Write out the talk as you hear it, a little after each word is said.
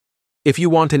If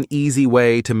you want an easy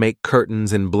way to make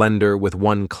curtains in Blender with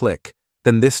one click,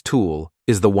 then this tool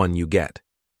is the one you get.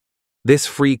 This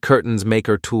free Curtains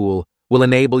Maker tool will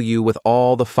enable you with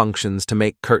all the functions to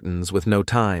make curtains with no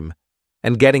time,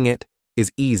 and getting it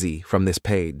is easy from this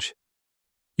page.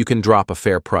 You can drop a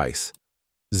fair price,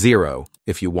 0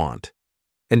 if you want,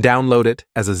 and download it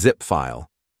as a zip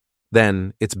file.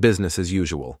 Then it's business as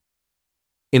usual.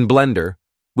 In Blender,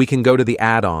 we can go to the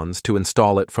add-ons to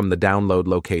install it from the download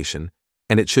location,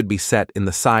 and it should be set in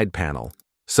the side panel.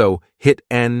 So hit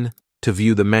N to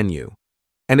view the menu,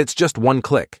 and it's just one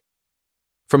click.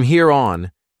 From here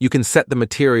on, you can set the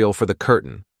material for the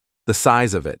curtain, the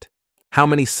size of it, how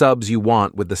many subs you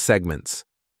want with the segments,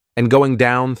 and going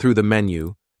down through the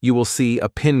menu, you will see a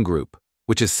pin group,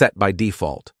 which is set by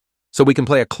default. So we can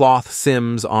play a cloth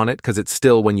Sims on it because it's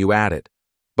still when you add it,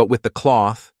 but with the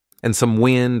cloth and some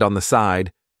wind on the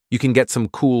side, you can get some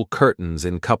cool curtains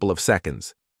in a couple of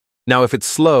seconds. Now if it's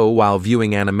slow while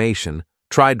viewing animation,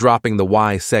 try dropping the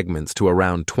Y segments to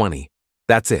around 20.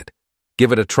 That's it.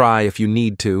 Give it a try if you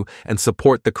need to, and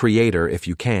support the creator if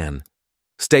you can.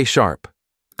 Stay sharp.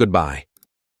 Goodbye.